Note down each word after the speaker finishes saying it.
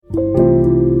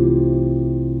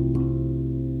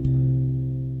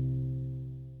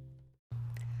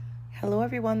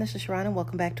everyone, this is Sharon and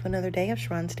welcome back to another day of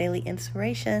Sharon's Daily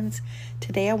Inspirations.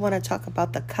 Today I want to talk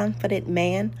about the confident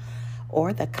man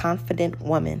or the confident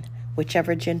woman,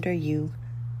 whichever gender you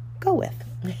go with.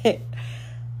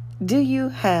 Do you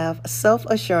have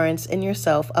self-assurance in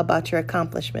yourself about your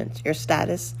accomplishments, your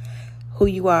status, who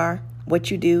you are,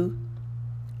 what you do?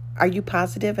 Are you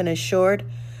positive and assured?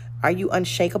 Are you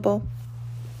unshakable?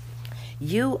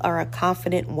 You are a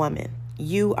confident woman.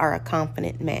 You are a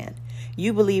confident man.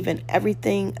 You believe in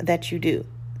everything that you do.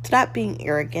 It's not being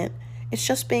arrogant. It's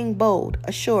just being bold,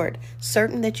 assured,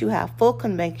 certain that you have full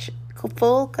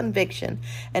conviction,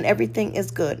 and everything is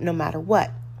good no matter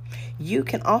what. You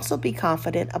can also be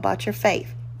confident about your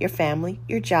faith, your family,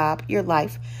 your job, your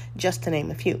life, just to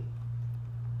name a few.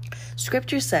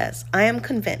 Scripture says, I am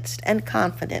convinced and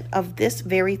confident of this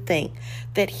very thing,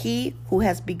 that he who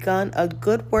has begun a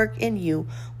good work in you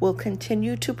will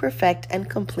continue to perfect and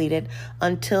complete it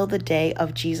until the day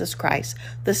of Jesus Christ,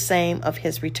 the same of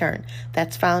his return.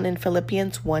 That's found in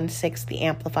Philippians 1:6, the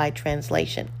Amplified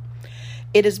Translation.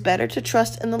 It is better to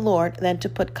trust in the Lord than to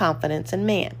put confidence in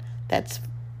man. That's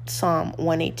Psalm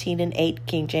 118:8,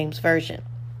 King James Version.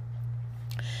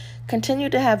 Continue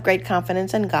to have great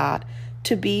confidence in God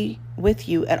to be with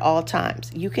you at all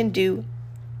times. You can do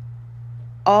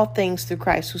all things through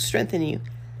Christ who strengthens you.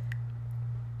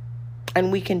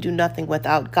 And we can do nothing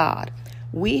without God.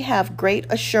 We have great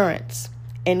assurance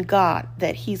in God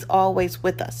that he's always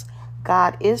with us.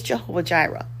 God is Jehovah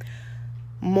Jireh.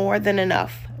 More than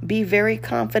enough. Be very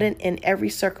confident in every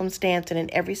circumstance and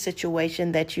in every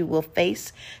situation that you will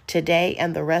face today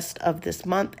and the rest of this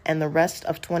month and the rest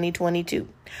of 2022.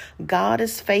 God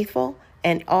is faithful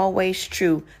and always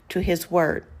true to his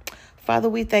word. Father,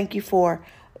 we thank you for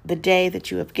the day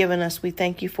that you have given us. We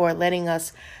thank you for letting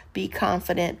us be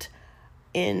confident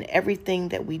in everything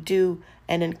that we do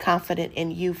and confident in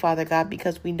you, Father God,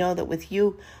 because we know that with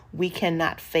you, we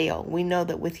cannot fail. We know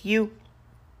that with you,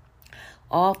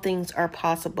 all things are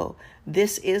possible.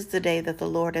 This is the day that the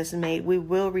Lord has made. We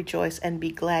will rejoice and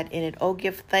be glad in it. Oh,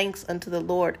 give thanks unto the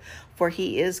Lord, for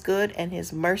he is good and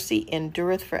his mercy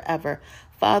endureth forever.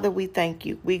 Father, we thank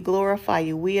you. We glorify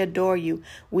you. We adore you.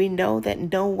 We know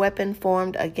that no weapon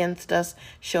formed against us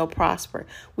shall prosper.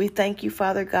 We thank you,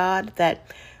 Father God, that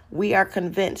we are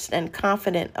convinced and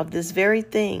confident of this very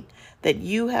thing, that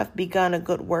you have begun a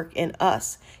good work in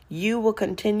us. You will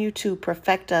continue to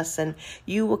perfect us, and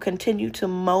you will continue to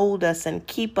mold us and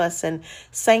keep us and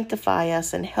sanctify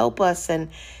us and help us and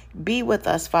be with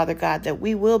us, Father God, that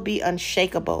we will be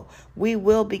unshakable. We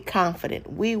will be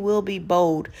confident. We will be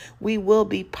bold. We will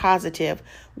be positive.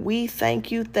 We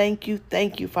thank you,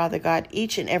 Father God,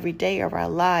 each and every day of our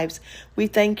lives. We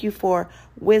thank you for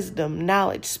wisdom,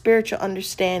 knowledge, spiritual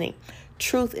understanding,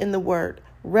 truth in the word,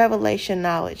 revelation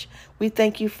knowledge. We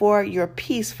thank you for your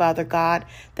peace, Father God,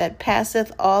 that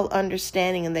passeth all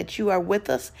understanding, and that you are with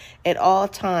us at all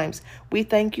times. We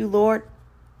thank you, Lord,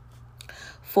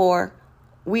 for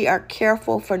we are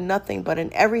careful for nothing, but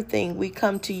in everything we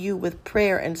come to you with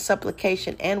prayer and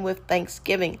supplication and with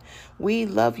thanksgiving. We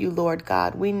love you, Lord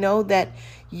God. We know that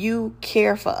you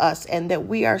care for us and that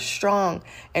we are strong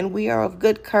and we are of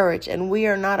good courage and we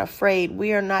are not afraid.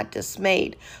 We are not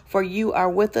dismayed, for you are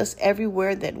with us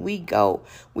everywhere that we go.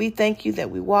 We thank you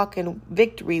that we walk in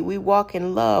victory. We walk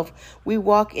in love. We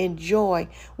walk in joy.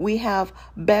 We have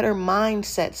better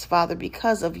mindsets, Father,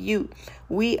 because of you.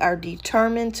 We are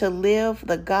determined to live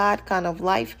the God kind of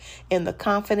life in the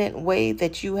confident way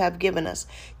that you have given us.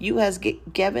 You have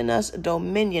given us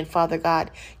dominion, Father God.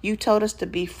 You told us to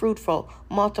be fruitful,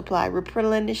 multiply,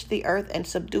 replenish the earth and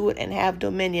subdue it and have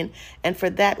dominion. And for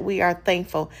that, we are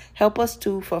thankful. Help us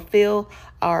to fulfill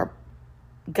our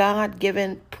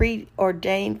God-given,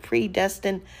 preordained,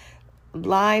 predestined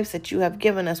lives that you have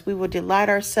given us. We will delight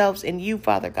ourselves in you,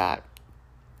 Father God,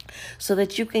 so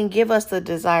that you can give us the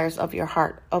desires of your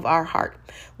heart, of our heart.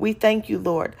 We thank you,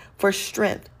 Lord, for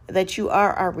strength, that you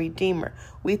are our Redeemer.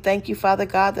 We thank you, Father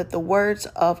God, that the words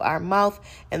of our mouth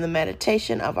and the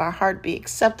meditation of our heart be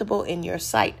acceptable in your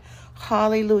sight.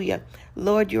 Hallelujah.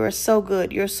 Lord, you are so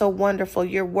good. You're so wonderful.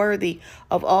 You're worthy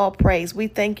of all praise. We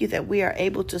thank you that we are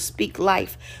able to speak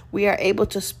life. We are able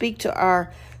to speak to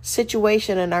our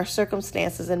situation and our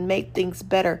circumstances and make things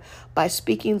better by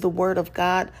speaking the word of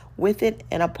God with it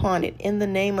and upon it in the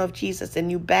name of Jesus. And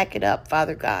you back it up,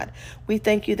 Father God. We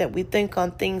thank you that we think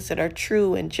on things that are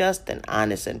true and just and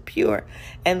honest and pure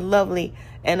and lovely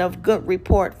and of good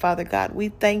report, Father God. We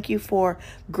thank you for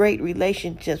great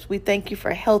relationships. We thank you for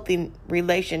healthy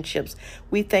relationships.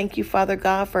 We thank you, Father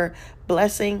God, for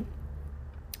blessing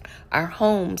our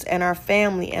homes and our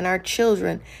family and our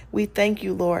children. We thank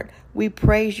you, Lord. We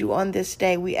praise you on this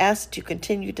day. We ask that you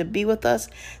continue to be with us,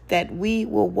 that we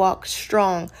will walk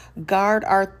strong, guard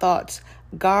our thoughts,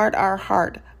 guard our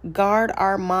heart, guard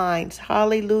our minds.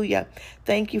 Hallelujah.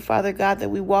 Thank you, Father God, that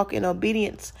we walk in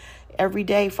obedience every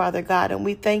day, Father God. And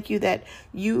we thank you that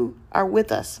you are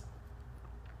with us.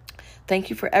 Thank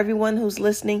you for everyone who's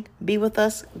listening. Be with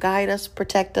us, guide us,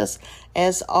 protect us.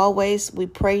 As always, we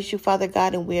praise you, Father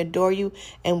God, and we adore you,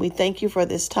 and we thank you for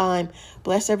this time.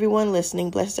 Bless everyone listening.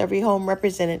 Bless every home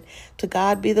represented. To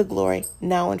God be the glory,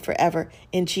 now and forever.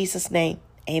 In Jesus' name,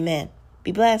 amen.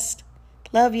 Be blessed.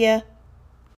 Love ya.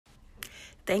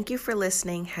 Thank you for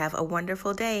listening. Have a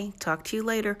wonderful day. Talk to you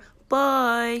later.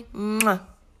 Bye.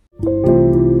 Mwah.